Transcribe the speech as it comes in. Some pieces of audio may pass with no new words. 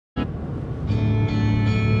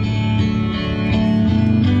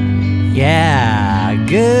Yeah,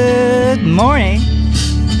 good morning.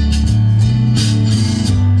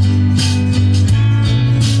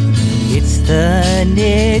 It's the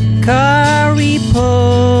Nick Carr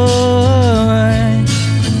Report.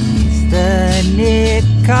 It's the Nick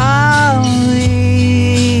Carr Report.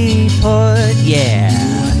 Yeah.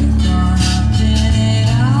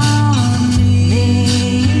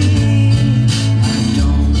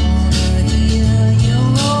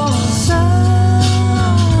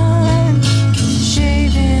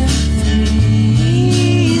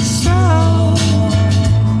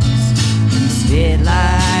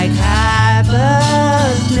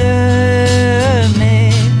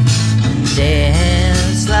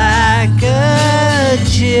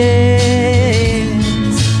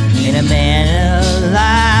 In a man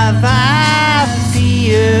alive, I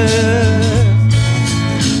fear.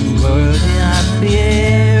 World I'm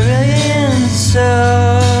bearing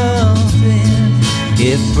something.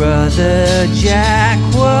 If Brother Jack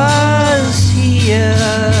was here,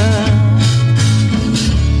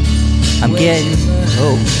 I'm getting.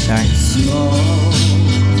 Oh, sorry.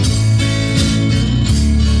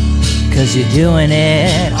 'Cause you're doing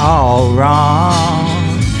it all wrong.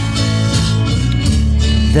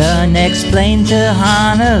 The next plane to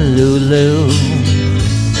Honolulu,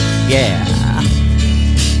 yeah,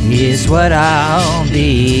 is what I'll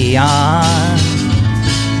be on.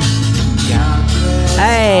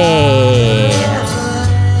 Hey,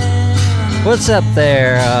 what's up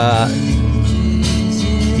there,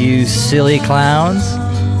 you silly clowns?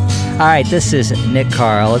 Alright, this is Nick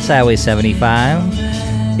Carl. It's Highway 75.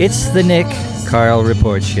 It's the Nick Carl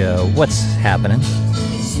Report Show. What's happening?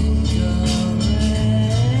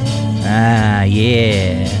 Ah,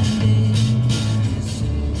 yeah.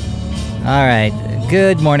 All right.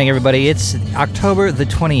 Good morning, everybody. It's October the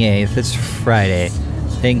 28th. It's Friday.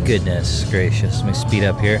 Thank goodness gracious. Let me speed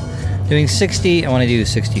up here. Doing 60. I want to do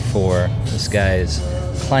 64. This guy is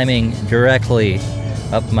climbing directly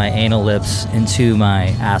up my anal lips into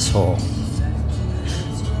my asshole.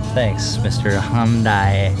 Thanks, Mr.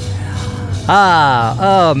 Hyundai.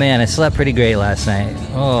 Oh man, I slept pretty great last night.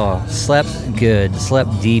 Oh, slept good,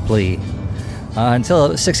 slept deeply.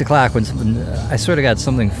 Until 6 o'clock when I sort of got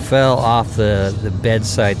something fell off the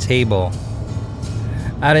bedside table.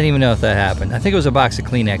 I didn't even know if that happened. I think it was a box of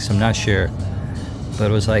Kleenex, I'm not sure. But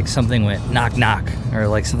it was like something went knock knock, or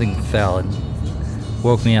like something fell and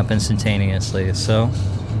woke me up instantaneously, so...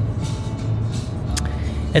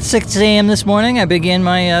 At 6 a.m. this morning, I began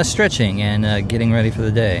my stretching and getting ready for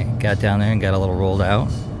the day. Got down there and got a little rolled out.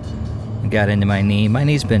 Got into my knee. My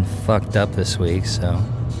knee's been fucked up this week, so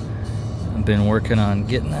I've been working on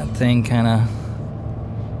getting that thing kind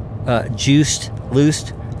of juiced,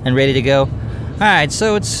 loosed, and ready to go. All right,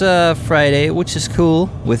 so it's Friday, which is cool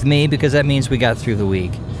with me because that means we got through the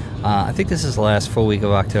week. I think this is the last full week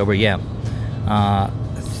of October. Yeah. I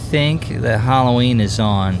think that Halloween is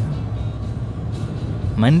on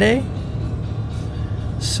Monday,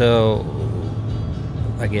 so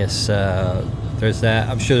I guess there's that.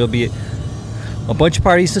 I'm sure there'll be a bunch of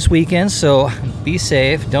parties this weekend, so be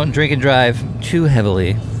safe. Don't drink and drive too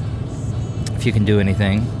heavily if you can do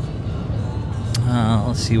anything.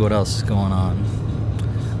 Let's see what else is going on.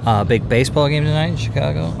 Big baseball game tonight in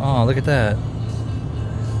Chicago. Oh, look at that.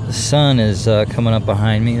 The sun is coming up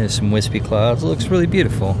behind me. There's some wispy clouds. It looks really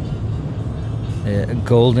beautiful.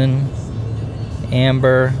 Golden,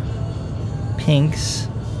 amber, pinks,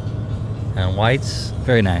 and whites.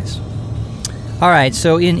 Very nice. All right,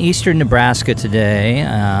 so in eastern Nebraska today,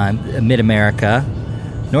 mid-America,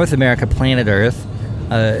 North America, planet Earth,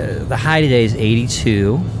 the high today is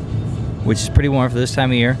 82, which is pretty warm for this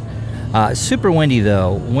time of year. Super windy,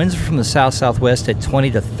 though. Winds from the south-southwest at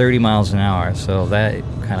 20 to 30 miles an hour, so that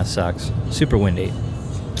kind of sucks. Super windy.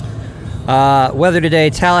 Weather today,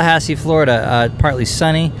 Tallahassee, Florida, partly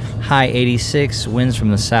sunny, high 86, winds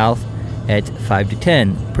from the south at 5 to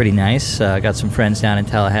 10. Pretty nice. Got some friends down in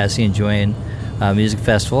Tallahassee enjoying music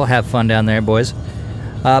festival. Have fun down there, boys.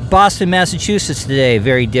 Boston, Massachusetts today,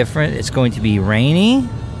 very different. It's going to be rainy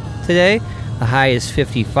today. The high is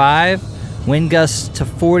 55. Wind gusts to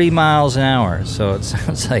 40 miles an hour. So it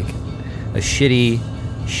sounds like a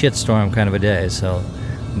shitstorm kind of a day. So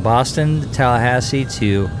Boston, Tallahassee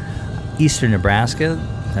to eastern Nebraska,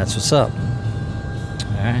 that's what's up.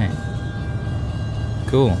 All right.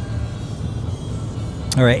 Cool.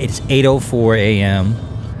 All right, it's 8:04 a.m.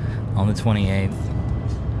 on the 28th.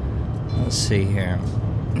 Let's see here.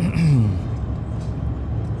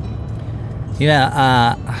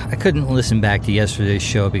 I couldn't listen back to yesterday's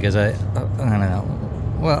show because I don't know.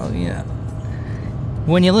 Well, yeah.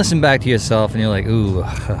 When you listen back to yourself and you're like, ooh,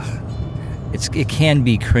 it can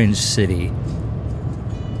be cringe city.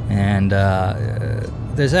 And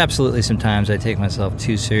there's absolutely some times I take myself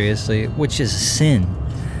too seriously, which is a sin.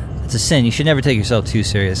 It's a sin. You should never take yourself too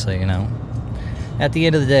seriously, you know. At the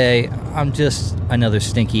end of the day, I'm just another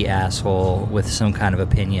stinky asshole with some kind of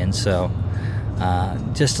opinion. So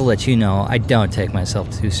just to let you know, I don't take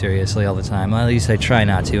myself too seriously all the time. At least I try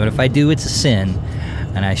not to. And if I do, it's a sin,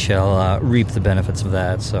 and I shall reap the benefits of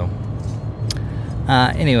that. So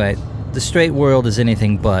anyway, the straight world is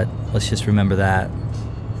anything but. Let's just remember that.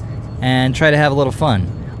 And try to have a little fun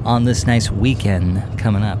on this nice weekend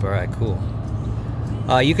coming up. All right, cool.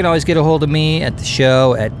 You can always get a hold of me at the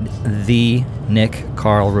show at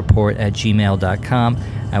thenickcarlreport@gmail.com.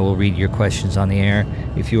 I will read your questions on the air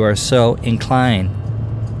if you are so inclined.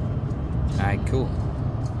 All right, cool.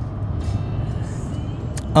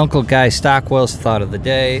 Uncle Guy Stockwell's thought of the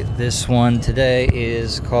day. This one today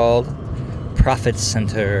is called Profit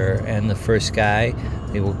Center, and the first guy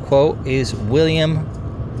they will quote is William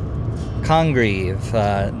Congreve,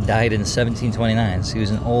 died in 1729, so he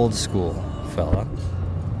was an old school fella.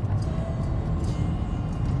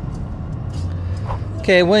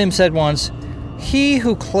 Okay, William said once, "He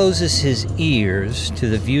who closes his ears to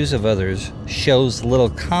the views of others shows little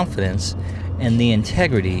confidence in the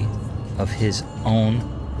integrity of his own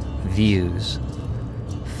views."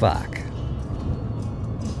 Fuck.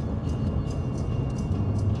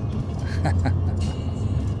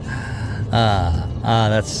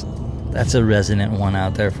 That's a resonant one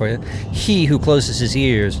out there for you. He who closes his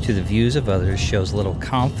ears to the views of others shows little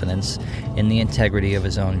confidence in the integrity of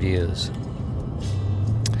his own views.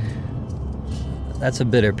 That's a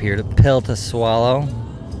bitter pill to swallow.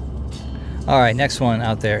 All right, next one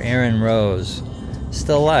out there. Aaron Rose,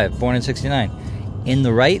 still alive, born in 1969. In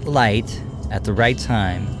the right light, at the right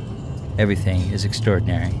time, everything is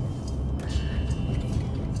extraordinary.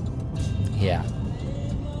 Yeah,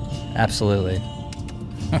 absolutely.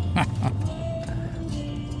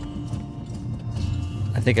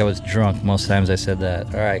 I think I was drunk most times I said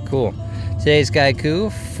that. All right, cool. Today's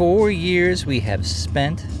Gaiku, 4 years we have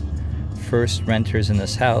spent first renters in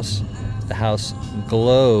this house. The house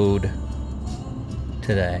glowed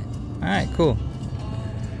today. All right, cool.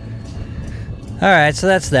 All right, so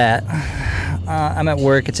that's that. I'm at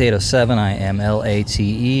work. It's 8:07. I am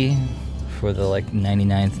LATE for the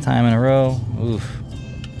 99th time in a row. Oof.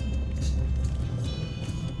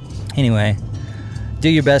 Anyway, do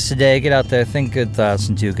your best today. Get out there, think good thoughts,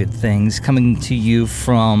 and do good things. Coming to you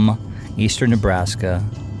from eastern Nebraska,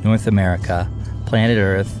 North America, planet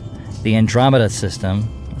Earth, the Andromeda system.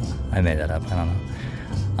 I made that up. I don't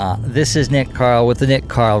know. This is Nick Carl with the Nick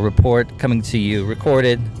Carl Report, coming to you,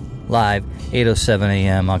 recorded live, 8:07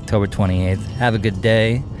 a.m., October 28th. Have a good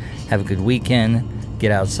day. Have a good weekend.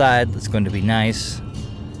 Get outside. It's going to be nice.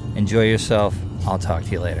 Enjoy yourself. I'll talk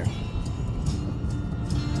to you later.